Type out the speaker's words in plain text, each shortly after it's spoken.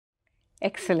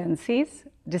Excellencies,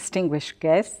 distinguished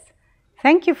guests,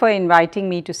 thank you for inviting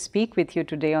me to speak with you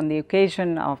today on the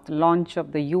occasion of the launch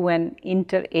of the UN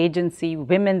Interagency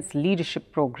Women's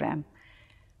Leadership Program.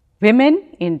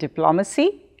 Women in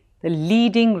Diplomacy, the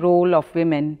leading role of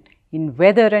women in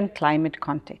weather and climate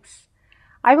contexts.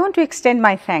 I want to extend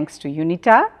my thanks to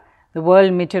UNITA, the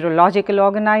World Meteorological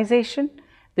Organization,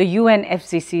 the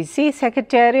UNFCCC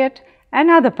Secretariat and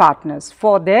other partners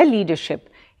for their leadership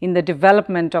in the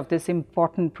development of this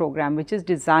important program, which is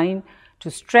designed to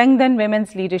strengthen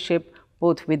women's leadership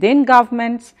both within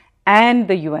governments and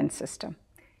the UN system.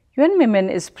 UN Women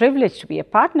is privileged to be a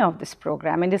partner of this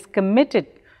program and is committed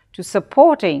to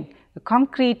supporting the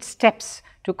concrete steps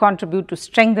to contribute to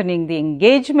strengthening the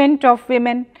engagement of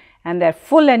women and their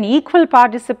full and equal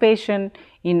participation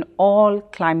in all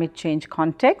climate change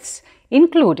contexts,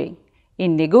 including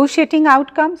in negotiating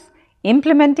outcomes,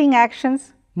 implementing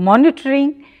actions,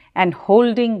 monitoring and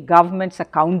holding governments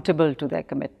accountable to their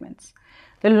commitments.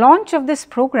 The launch of this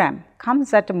program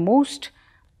comes at a most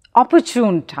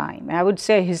opportune time, I would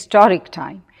say a historic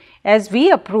time, as we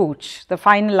approach the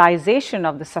finalization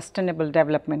of the Sustainable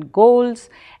Development Goals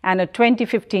and a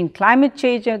 2015 climate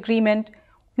change agreement.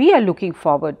 We are looking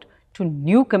forward to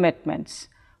new commitments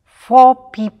for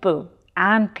people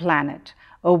and planet,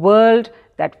 a world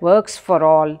that works for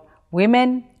all,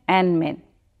 women and men.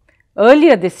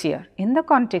 Earlier this year, in the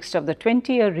context of the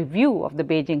 20-year review of the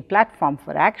Beijing Platform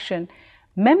for Action,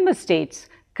 member states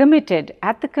committed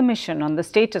at the Commission on the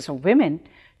Status of Women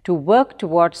to work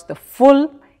towards the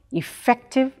full,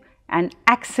 effective and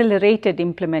accelerated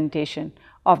implementation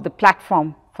of the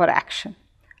Platform for Action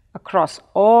across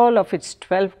all of its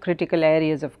 12 critical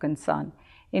areas of concern,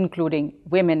 including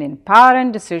women in power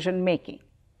and decision making.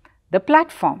 The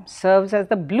platform serves as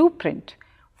the blueprint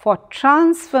for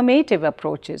transformative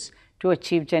approaches to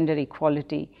achieve gender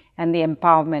equality and the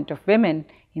empowerment of women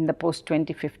in the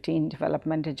post-2015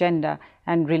 development agenda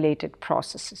and related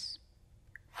processes.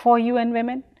 For UN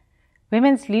Women,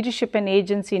 women's leadership and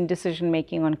agency in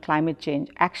decision-making on climate change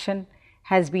action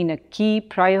has been a key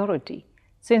priority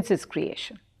since its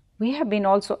creation. We have been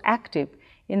also active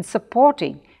in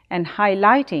supporting and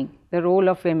highlighting the role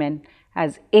of women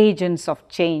as agents of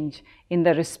change in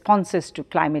the responses to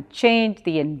climate change,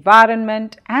 the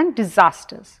environment and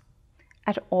disasters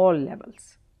at all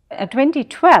levels. In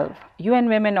 2012, UN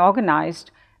Women organized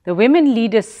the Women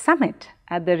Leaders Summit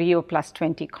at the Rio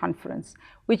 +20 conference,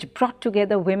 which brought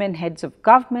together women heads of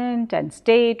government and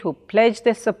state who pledged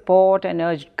their support and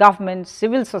urged governments,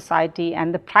 civil society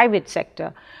and the private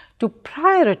sector to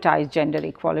prioritize gender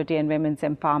equality and women's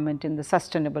empowerment in the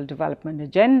Sustainable Development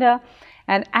Agenda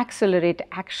and accelerate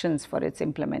actions for its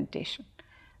implementation.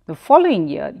 The following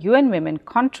year, UN Women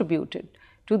contributed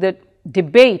to the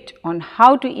debate on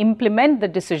how to implement the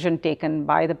decision taken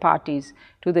by the parties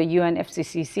to the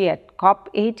UNFCCC at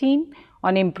COP18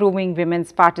 on improving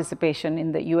women's participation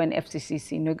in the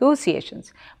UNFCCC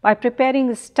negotiations by preparing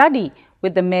a study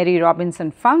with the Mary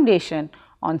Robinson Foundation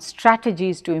on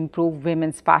strategies to improve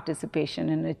women's participation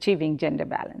in achieving gender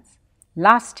balance.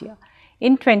 Last year,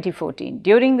 in 2014,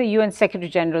 during the UN Secretary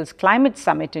General's Climate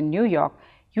Summit in New York,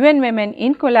 UN Women,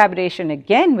 in collaboration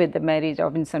again with the Mary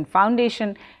Robinson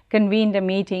Foundation, convened a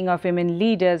meeting of women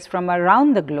leaders from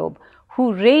around the globe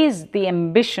who raised the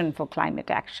ambition for climate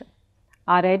action.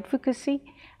 Our advocacy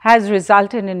has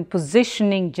resulted in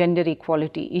positioning gender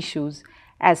equality issues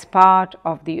as part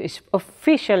of the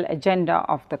official agenda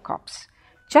of the COPs.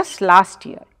 Just last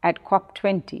year at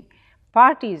COP20,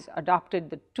 parties adopted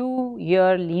the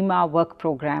 2-year Lima work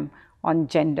program on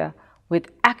gender with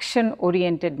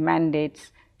action-oriented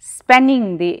mandates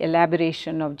spanning the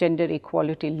elaboration of gender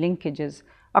equality linkages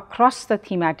across the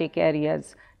thematic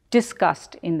areas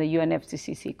discussed in the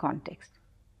UNFCCC context.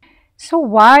 So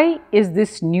why is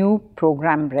this new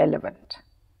program relevant?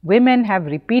 Women have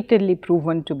repeatedly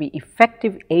proven to be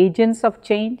effective agents of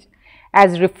change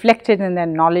as reflected in their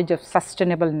knowledge of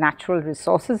sustainable natural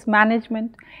resources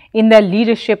management, in their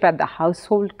leadership at the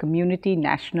household, community,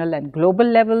 national and global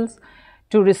levels,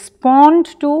 to respond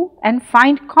to and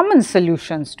find common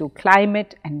solutions to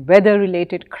climate and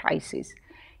weather-related crises.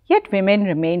 Yet women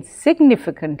remain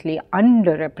significantly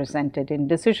underrepresented in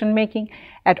decision-making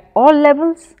at all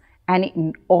levels and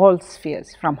in all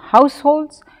spheres, from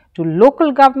households to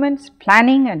local governments,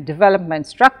 planning and development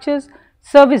structures,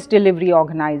 service delivery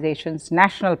organizations,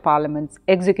 national parliaments,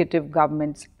 executive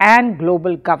governments and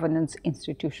global governance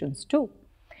institutions too.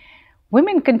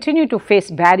 Women continue to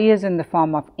face barriers in the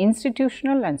form of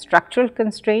institutional and structural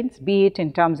constraints, be it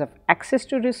in terms of access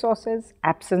to resources,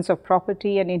 absence of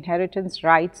property and inheritance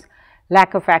rights,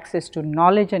 lack of access to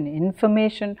knowledge and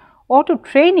information, or to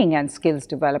training and skills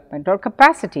development or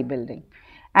capacity building.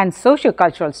 And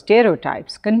sociocultural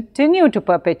stereotypes continue to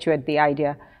perpetuate the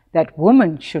idea that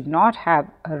women should not have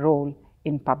a role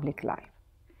in public life.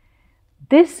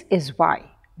 This is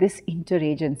why this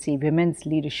interagency women's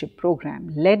leadership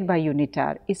program led by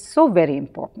UNITAR is so very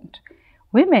important.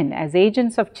 Women as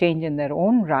agents of change in their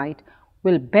own right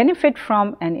will benefit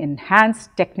from an enhanced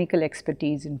technical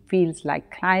expertise in fields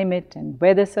like climate and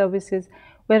weather services,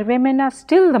 where women are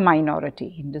still the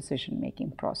minority in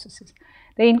decision-making processes.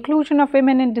 The inclusion of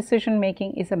women in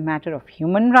decision-making is a matter of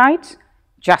human rights,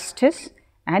 justice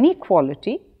and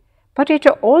equality, but it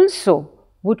also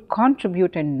would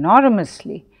contribute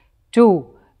enormously to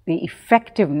the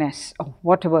effectiveness of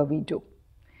whatever we do.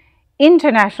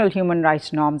 International human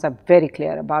rights norms are very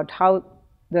clear about how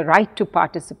the right to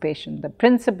participation, the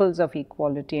principles of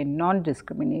equality and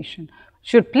non-discrimination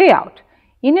should play out.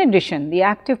 In addition, the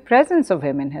active presence of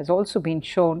women has also been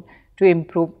shown to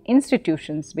improve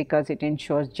institutions because it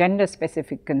ensures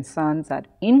gender-specific concerns are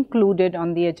included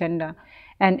on the agenda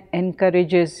and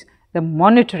encourages the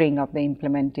monitoring of the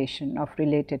implementation of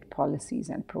related policies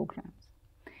and programs.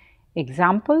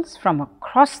 Examples from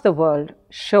across the world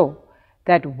show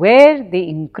that where the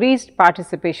increased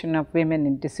participation of women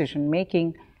in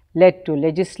decision-making led to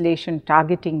legislation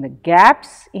targeting the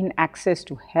gaps in access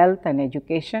to health and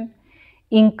education,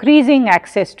 increasing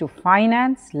access to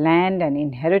finance, land and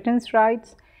inheritance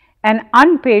rights, and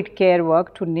unpaid care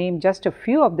work, to name just a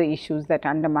few of the issues that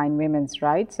undermine women's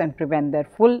rights and prevent their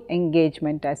full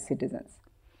engagement as citizens.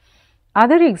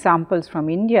 Other examples from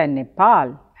India and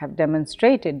Nepal have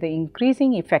demonstrated the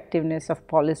increasing effectiveness of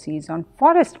policies on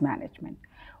forest management,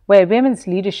 where women's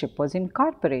leadership was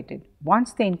incorporated.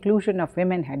 Once the inclusion of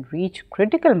women had reached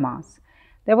critical mass,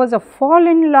 there was a fall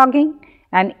in logging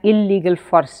and illegal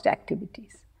forest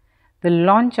activities. The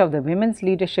launch of the Women's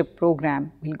Leadership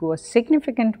Program will go a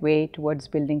significant way towards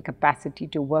building capacity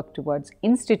to work towards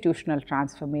institutional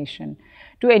transformation,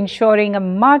 to ensuring a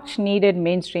much needed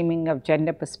mainstreaming of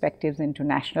gender perspectives into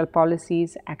national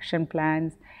policies, action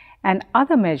plans, and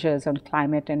other measures on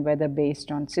climate and weather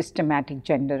based on systematic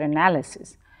gender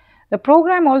analysis. The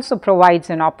program also provides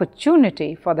an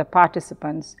opportunity for the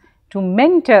participants to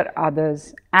mentor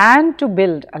others and to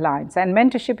build alliance, and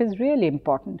mentorship is really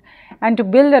important, and to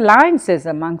build alliances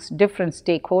amongst different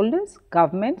stakeholders,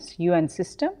 governments, UN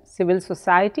systems, civil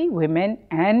society, women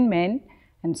and men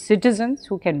and citizens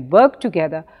who can work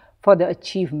together for the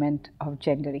achievement of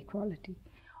gender equality.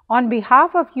 On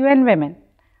behalf of UN Women,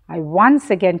 I once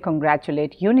again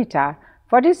congratulate UNITAR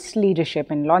for its leadership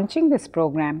in launching this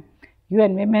program.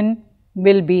 UN Women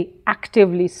will be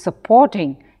actively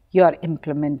supporting your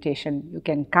implementation. You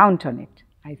can count on it.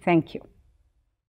 I thank you.